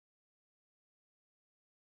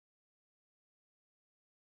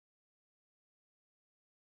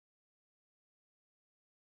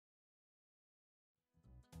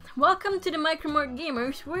Welcome to the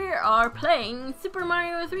MicromortGamers. We are playing Super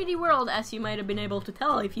Mario 3D World, as you might have been able to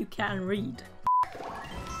tell if you can read.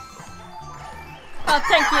 Oh,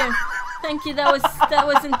 thank you. Thank you, that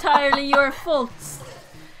was entirely your fault.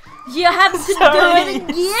 You have to do it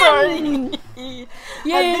again! Sorry.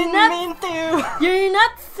 I didn't mean to! You're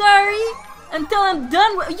not sorry until I'm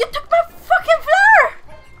done with— You took my fucking flower!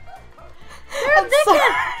 You're a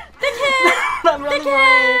dickhead! Dickhead! I'm running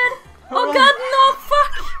away! Oh god, no,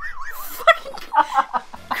 fuck! Fucking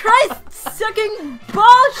Christ-sucking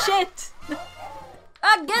bullshit!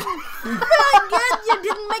 Again, you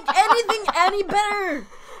didn't make anything any better!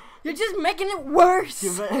 You're just making it worse!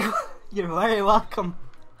 You're very welcome.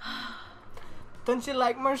 Don't you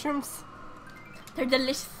like mushrooms? They're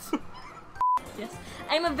delicious. Yes,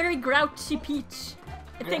 I'm a very grouchy peach.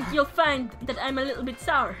 I think you'll find that I'm a little bit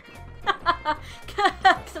sour.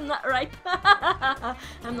 Cause I'm not ripe.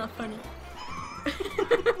 I'm not funny.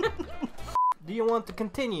 Do you want to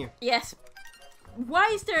continue? Yes. Why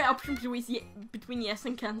is there an option between yes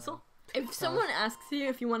and cancel? If someone asks you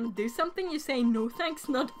if you want to do something, you say no thanks,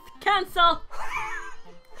 not cancel.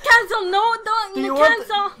 Cancel, no, don't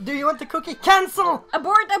cancel. Do you want the cookie? Cancel!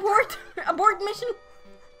 Abort, abort, abort mission.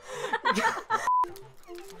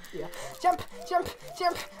 Yeah. Jump, jump,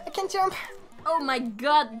 jump! I can jump. Oh my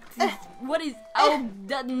god, what is— oh,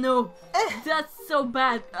 that— no, that's so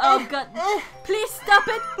bad. Oh god, please stop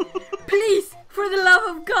it, please, for the love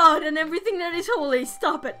of God and everything that is holy,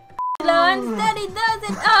 stop it. Slow and steady does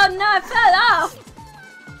it. Oh no, I fell off.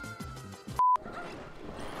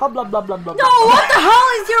 Blah blah blah blah. No, what the hell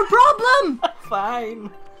is your problem? Fine.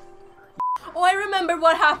 Oh, I remember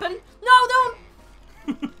what happened. No, don't.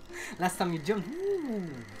 Last time you jumped.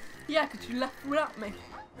 Yeah, cause you left without me.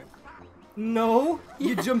 No,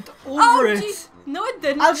 you jumped over Oh, it. geez. No, it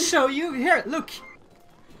didn't. I'll show you. Here, look.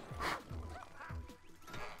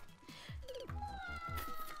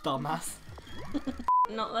 Dumbass.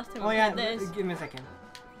 Not last time. Oh yeah, this. give me a second.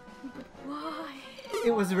 Why?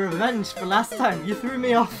 It was revenge for last time. You threw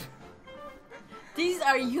me off. These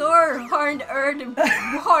are your hard-earned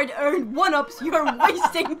one-ups you're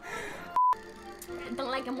wasting. I don't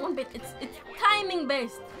like them one bit. It's timing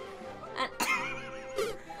based. And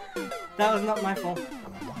That was not my fault.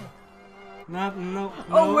 No.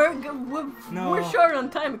 oh, we're short on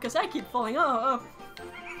time because I keep falling off.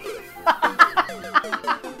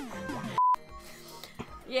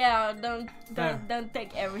 Yeah, don't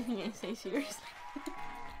take everything I say seriously.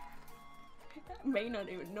 I may not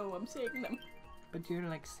even know I'm saying them. But you're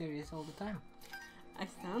like serious all the time. I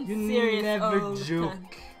sound You serious never all the joke. time.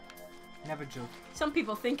 Never joke. Some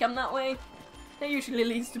people think I'm that way. That usually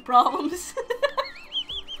leads to problems.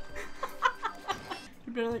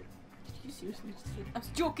 People are like, did you seriously just say— I was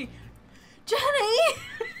joking. Jenny!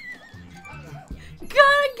 You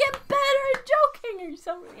gotta get better at joking or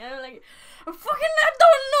something. And I'm like, I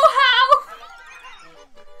don't know how!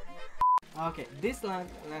 Okay, this like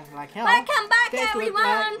hell. Welcome back, This look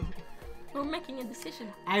everyone! We're making a decision.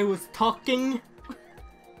 I was talking.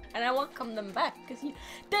 And I welcome them back because you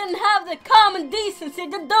didn't have the common decency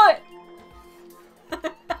to do it!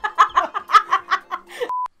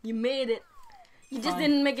 You made it. You just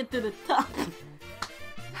didn't make it to the top.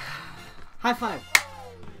 High five.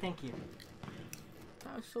 Thank you.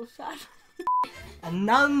 That was so sad.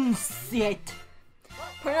 Enunciate.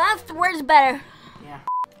 Pronounce the words better. Yeah.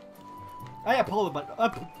 Oh yeah, pull the button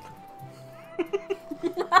up.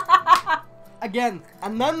 Again,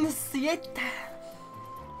 enunciate.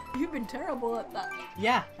 You've been terrible at that.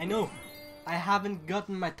 Yeah, I know. I haven't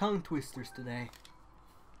gotten my tongue twisters today.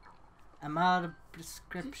 I'm out of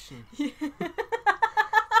prescription.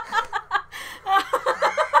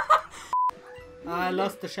 I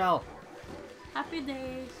lost the shell. Happy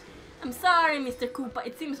days. I'm sorry, Mr. Koopa.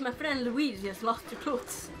 It seems my friend Luigi has lost your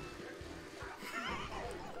clothes.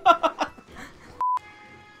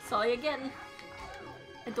 Saw you again.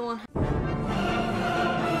 I don't.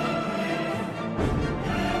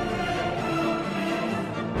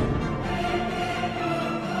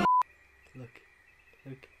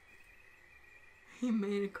 Look. He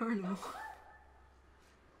made a carnival.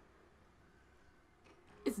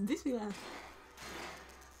 It's Disneyland.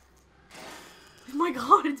 Oh my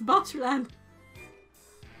god, it's Bowserland.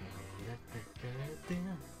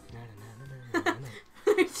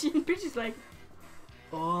 Peach is like,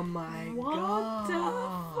 Oh my what god. the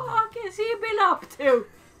fuck has he been up to?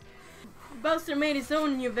 Bowser made his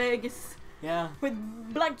own New Vegas. Yeah. With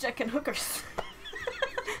blackjack and hookers.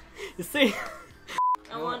 You see?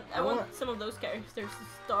 I want some of those characters to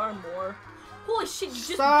star more. Holy shit, you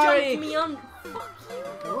just Sorry. jumped me on. Fuck you.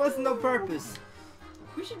 There was no purpose.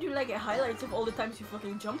 We should do like a highlights of all the times you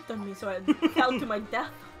fucking jumped on me so I fell to my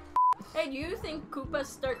death. Hey, do you think Koopas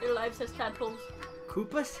start their lives as tadpoles?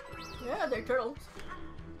 Koopas? Yeah, they're turtles.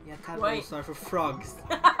 Yeah, tadpoles are for frogs.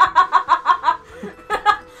 I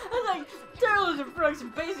was like, turtles and frogs are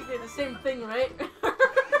basically the same thing, right?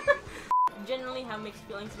 Generally have mixed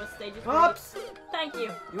feelings about stages. Oops! Thank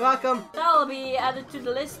you. You're welcome. That'll be added to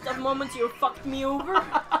the list of moments you fucked me over.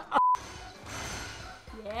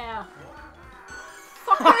 Yeah.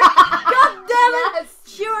 Fucker! God damn it!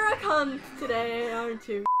 Yes. You're a cunt today, aren't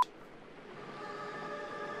you?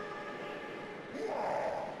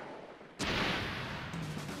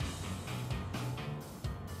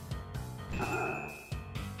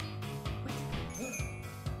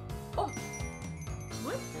 Oh!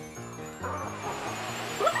 What?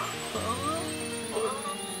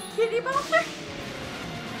 Kitty Bowser?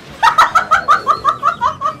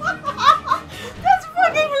 That's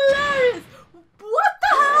fucking hilarious! What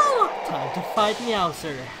the hell? Time to fight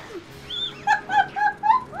Meowser.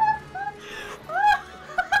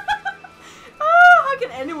 How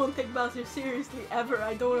can anyone take Bowser seriously ever?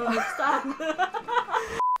 I don't understand.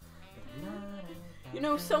 You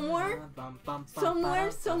know, somewhere,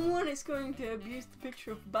 someone is going to abuse the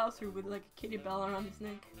picture of Bowser with like a kitty bell around his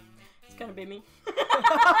neck. It's gonna be me.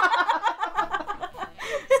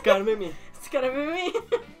 It's gonna be me. It's gonna be me.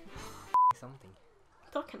 Something.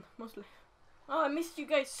 Talking, mostly. Oh, I missed you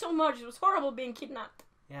guys so much. It was horrible being kidnapped.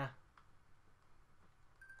 Yeah.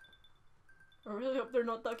 I really hope they're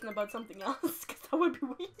not talking about something else, because that would be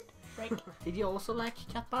weird. Right? Did you also like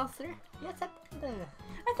Cat Bowser? Yes, I did.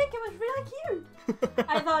 I think it was really cute.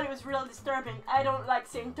 I thought it was real disturbing. I don't like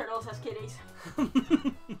seeing turtles as kitties.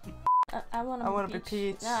 I wanna be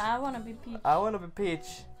Peach. No, I wanna be Peach. I wanna be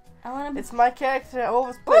Peach. I wanna be... It's my character, I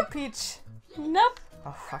always play Peach. Nope.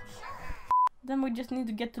 Oh fuck. Then we just need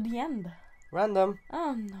to get to the end. Random.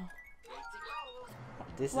 Oh no.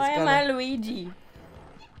 This Why is am gonna... I Luigi?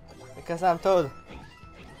 Because I'm Toad.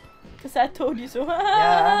 Because I told you so.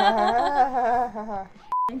 Yeah.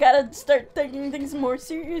 You gotta start taking things more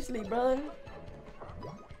seriously, brother.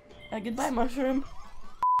 Goodbye, mushroom.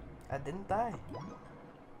 I didn't die.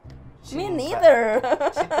 Me neither.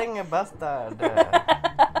 Cheating a bastard.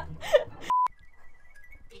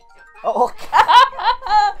 Oh,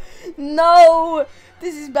 no!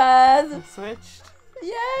 This is bad. switched. Yay!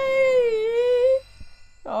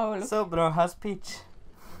 Oh, look. So, bro, how's Peach?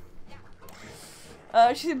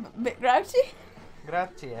 She's a bit grouchy.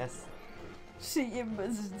 Grouchy, yes. She is,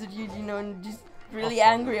 you know, just really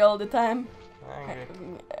angry all the time. Angry.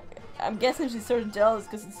 I'm guessing she's sort of jealous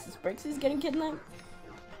because Sprixie's getting kidnapped.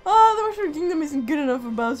 Oh, the Mushroom Kingdom isn't good enough for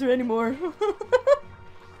Bowser anymore.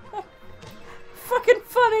 Fucking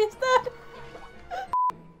funny is that?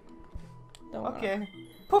 Okay.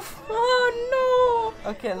 Poof. Oh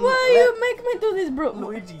no! Okay. Why you make me do this, bro?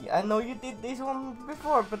 Luigi, I know you did this one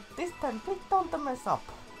before, but this time please don't mess up.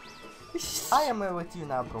 I am with you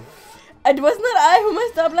now, bro. It was not I who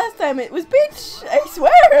messed up last time. It was Peach. I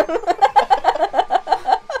swear.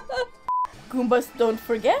 Goombas don't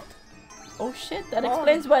forget. Oh shit! That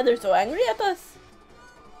explains why they're so angry at us.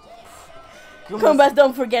 Goombas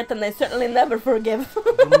don't forget, and they certainly never forgive.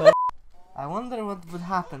 I wonder what would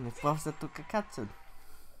happen if Bowser took a katsu.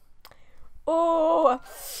 Oh,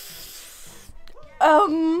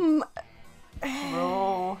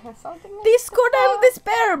 Bro, something like Discord and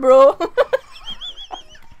despair, bro.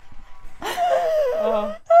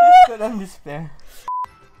 Oh, Discord and despair.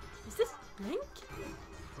 Is this Link?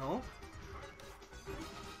 No.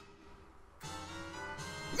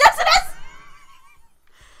 Yes, it is.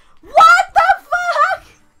 What the fuck?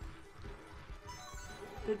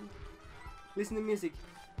 Listen to music.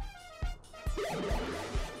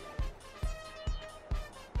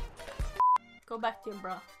 Go back to your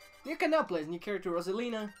bra. You can now play as new character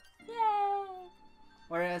Rosalina, Yay!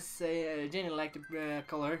 or as Jenny liked to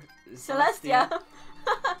call her, Celestia.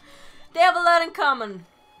 They have a lot in common.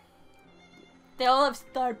 They all have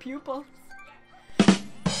star pupils.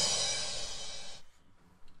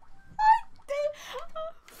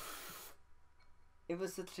 It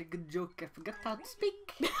was such a good joke, I forgot how to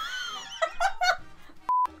speak.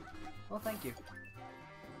 Well, thank you.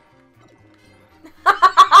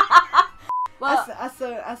 Well,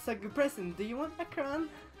 as a good present, do you want a crown?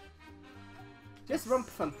 Just rump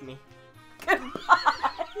thump me. goodbye.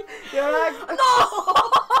 You're like, No!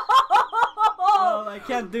 oh, I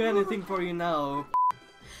can't do anything for you now.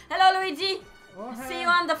 Hello, Luigi. Oh, See hey. you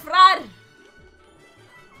on the front.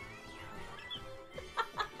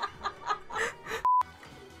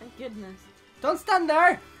 Thank goodness. Don't stand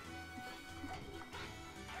there!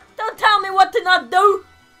 Don't tell me what to not do.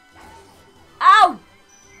 Ow!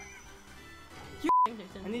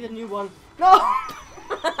 think there's I any. need a new one. No!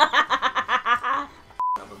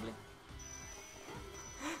 Probably.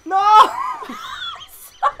 No!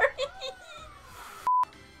 Sorry!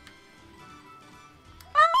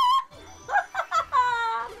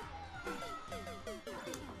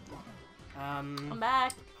 I'm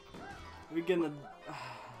back. We're gonna...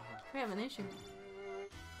 We have an issue.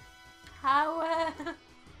 How,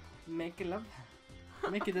 Make it love.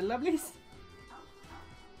 Make it the lovelies.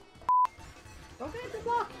 Don't hit the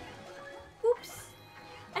block. Oops!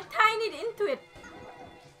 I tinied into it.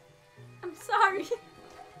 I'm sorry.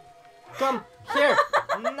 Come here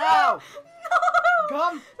now. No!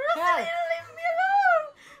 Come Rosalie, here. leave me alone!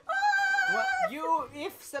 Ah! What you?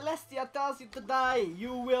 If Celestia tells you to die,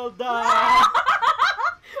 you will die.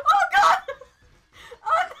 Oh god!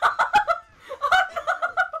 Oh no! Oh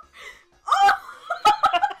no! Oh!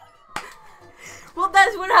 Well,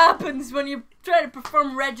 that's what happens when you try to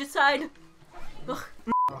perform regicide. Ugh.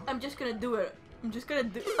 I'm just gonna do it. I'm just gonna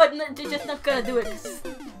do. I'm just not gonna do it. 'Cause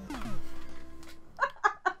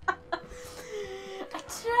I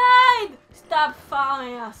tried. Stop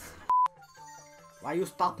following us. Why you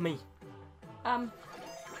stop me? I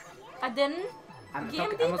didn't. I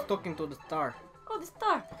Game was talking to the star. Oh, the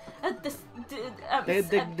star.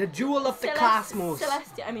 The jewel of the cosmos.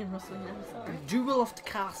 Celestia. I mean, Rosalina. I'm The sorry. jewel of the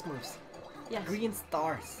cosmos. Yes. Green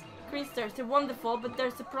stars. Green stars, they're wonderful, but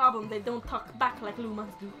there's a problem. They don't talk back like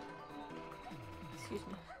Lumans do. Excuse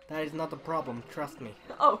me. That is not a problem, trust me.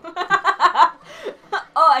 Oh.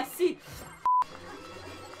 Oh, I see.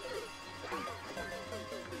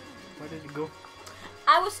 Where did it go?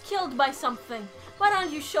 I was killed by something. Why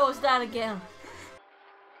don't you show us that again?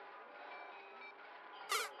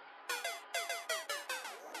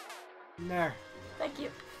 There. Thank you.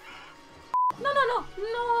 No, no, no,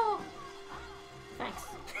 no. Thanks.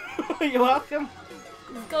 You're welcome.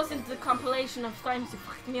 This goes into the compilation of times you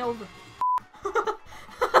fucked me over.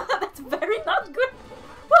 That's very not good.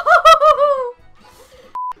 Woohoo!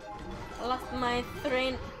 I lost my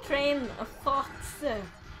train of thoughts.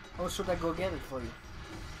 How should I go get it for you?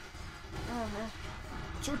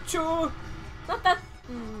 Choo choo! Uh-huh. Not that.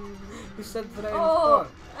 You said train Oh, of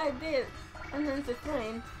thought. I did. And then the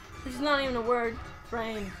train, which is not even a word.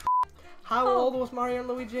 Train. How Oh. old was Mario and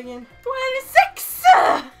Luigi again? 26!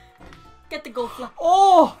 Get the gold flag.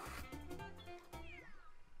 Oh!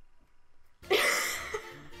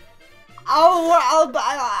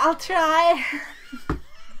 I'll try.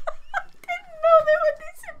 Didn't know they would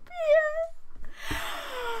disappear.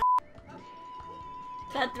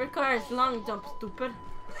 That requires long jump, stupid.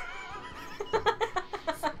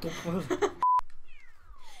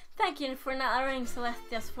 Thank you for not lowering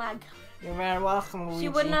Celestia's flag. You're very welcome, Luigi. She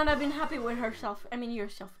would not have been happy with herself. I mean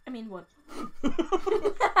yourself. I mean what?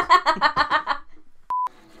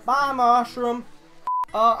 Bye, mushroom.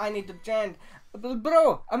 Oh, I need to change.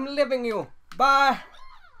 Bro, I'm leaving you. Bye.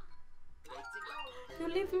 You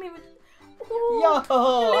leave me with... Ooh, Yo.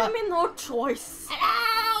 you leave me no choice.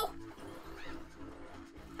 Hello!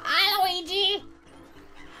 Hi, Luigi!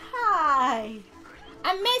 Hi.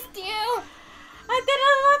 I missed you! I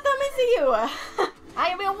didn't want to miss you.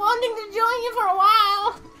 I've been wanting to join you for a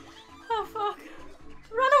while! Oh fuck.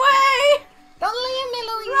 Run away! Don't leave me,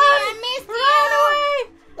 Luigi! Run! I missed Run you! away!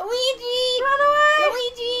 Luigi! Run away!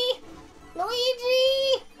 Luigi!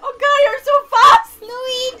 Luigi! Oh god, you're so fast!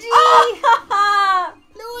 Luigi! Ah!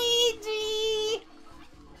 Luigi!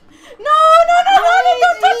 No, no, no, honey,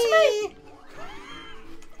 don't touch me!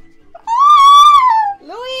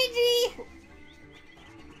 Luigi!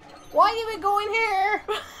 Why did we go in here?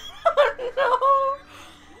 Oh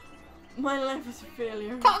no! My life is a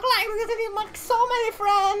failure. Talk like this and you make so many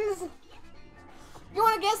friends! You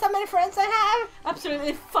wanna guess how many friends I have?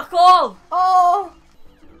 Absolutely fuck all! Oh!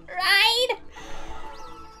 Ride!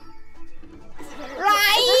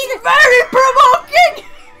 Ride! Very provoking!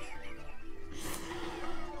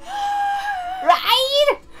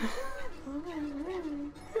 Ride!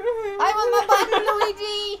 I want my button,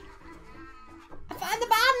 Luigi! I found the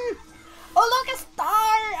button! Oh look, a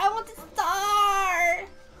star! I want a star!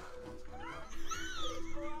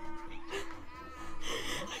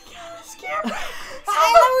 I can't escape. Hi,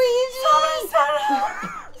 Luigi! Somebody send help!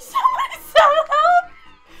 Somebody send help!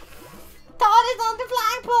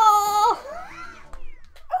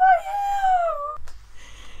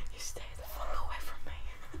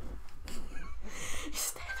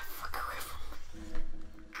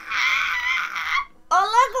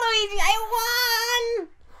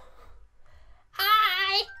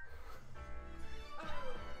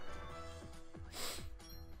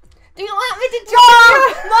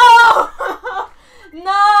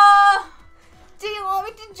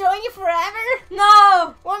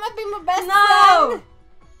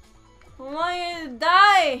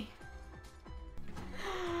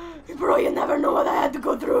 bro, you never know what I had to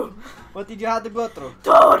go through. What did you have to go through?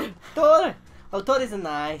 Toad! Toad! Oh, Toad is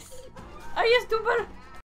nice. Are you stupid?